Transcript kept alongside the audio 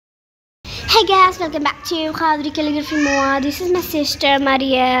Hey guys, welcome back to Khadri Calligraphy Moa. This is my sister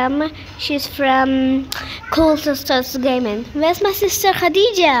Mariam. She's from Cool Sisters Gaming. Where's my sister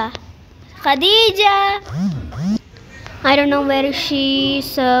Khadija? Khadija! I don't know where is she,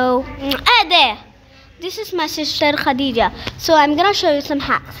 so... there! This is my sister Khadija. So I'm gonna show you some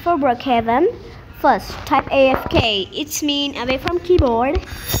hacks for Brookhaven. First, type AFK. It's mean away from keyboard.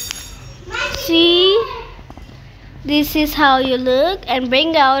 See? This is how you look and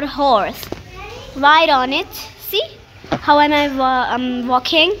bring out horse. Ride on it. See how am I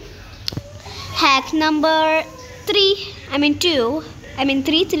walking? Hack number 3. I mean 2. I mean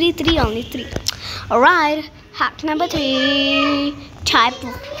 3 only 3. Alright. Hack number 3. Type.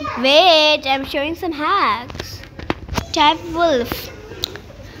 Wait, I'm showing some hacks. Type wolf.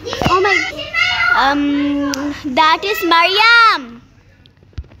 Oh my. That is Mariam.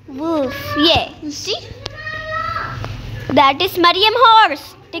 Wolf. Yeah. See. That is Mariam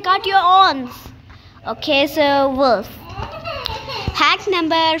horse. Take out your arms. Okay, so wolf. Hack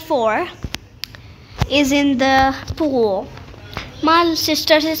number 4 is in the pool. My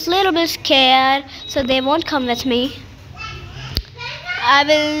sister is a little bit scared, so they won't come with me. I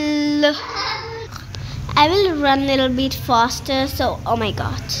will run a little bit faster. So, oh my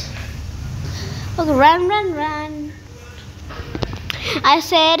God. Okay, run. I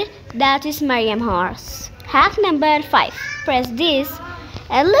said that is Mariam horse. Hack number 5. Press this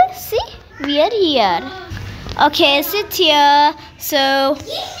and let's see, we are here. Okay, sit here. So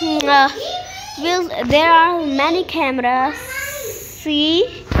there are many cameras.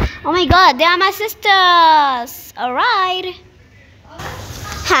 See? Oh my God, they are my sisters. Alright.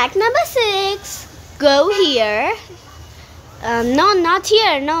 Hack number 6. Go here. No, not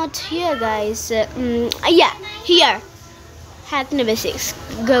here guys. Yeah, here. Hack number 6.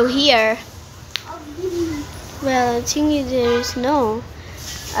 Go here. Well, I think there is no.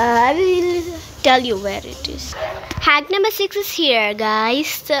 I will tell you where it is. Hack number 6 is here,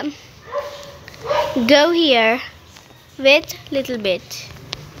 guys. Go here. Wait little bit.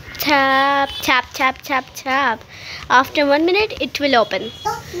 Tap. After 1 minute, it will open.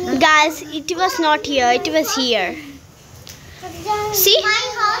 Guys, it was not here. It was here. See?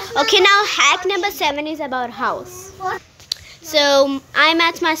 Okay, now hack number 7 is about house. So I'm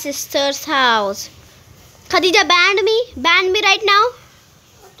at my sister's house. Khadija, banned me right now.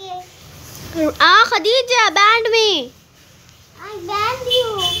 Okay. Khadija, banned me. I banned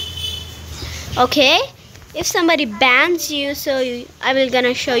you. Okay. If somebody bans you, I will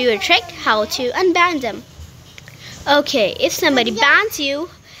gonna show you a trick how to unban them. Okay. If somebody bans you,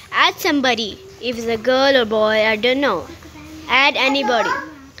 add somebody. If it's a girl or boy, I don't know. Add anybody.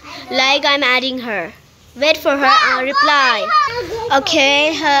 Like I'm adding her. Wait for her reply.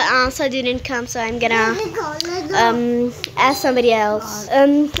 Okay, her answer didn't come, so I'm gonna add somebody else.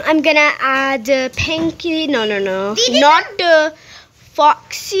 I'm gonna add Pinky. No, not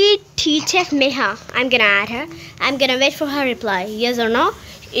Foxy T-Tech Meha. I'm gonna add her. I'm gonna wait for her reply. Yes or no?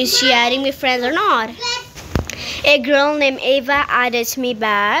 Is she adding me friends or not? A girl named Ava added me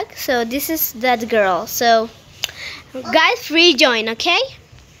back. So this is that girl. So guys, rejoin, okay?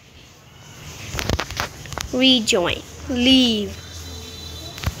 Rejoin. Leave.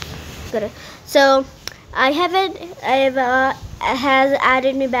 Good. So Ava has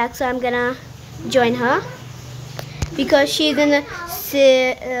added me back, so I'm gonna join her because she's in the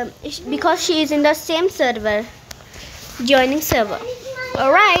same server. Joining server.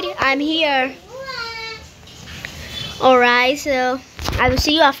 Alright, I'm here. Alright, so I will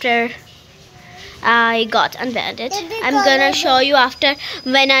see you after I got unbanned. I'm gonna show you after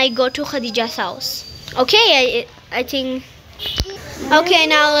when I go to Khadija's house. Okay, I think. Okay,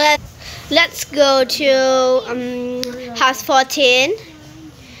 now let's go to house 14.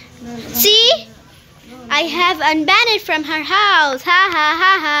 See, I have unbanned from her house.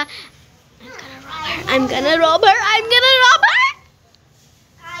 Ha. I'm gonna rob her.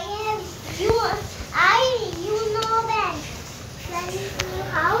 You know that.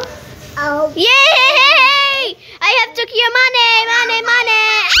 House? Oh. Yay! I have took your money.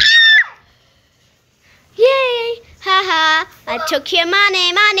 Yay! Haha! I took your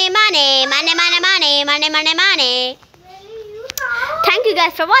money. Thank you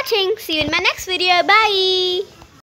guys for watching. See you in my next video. Bye.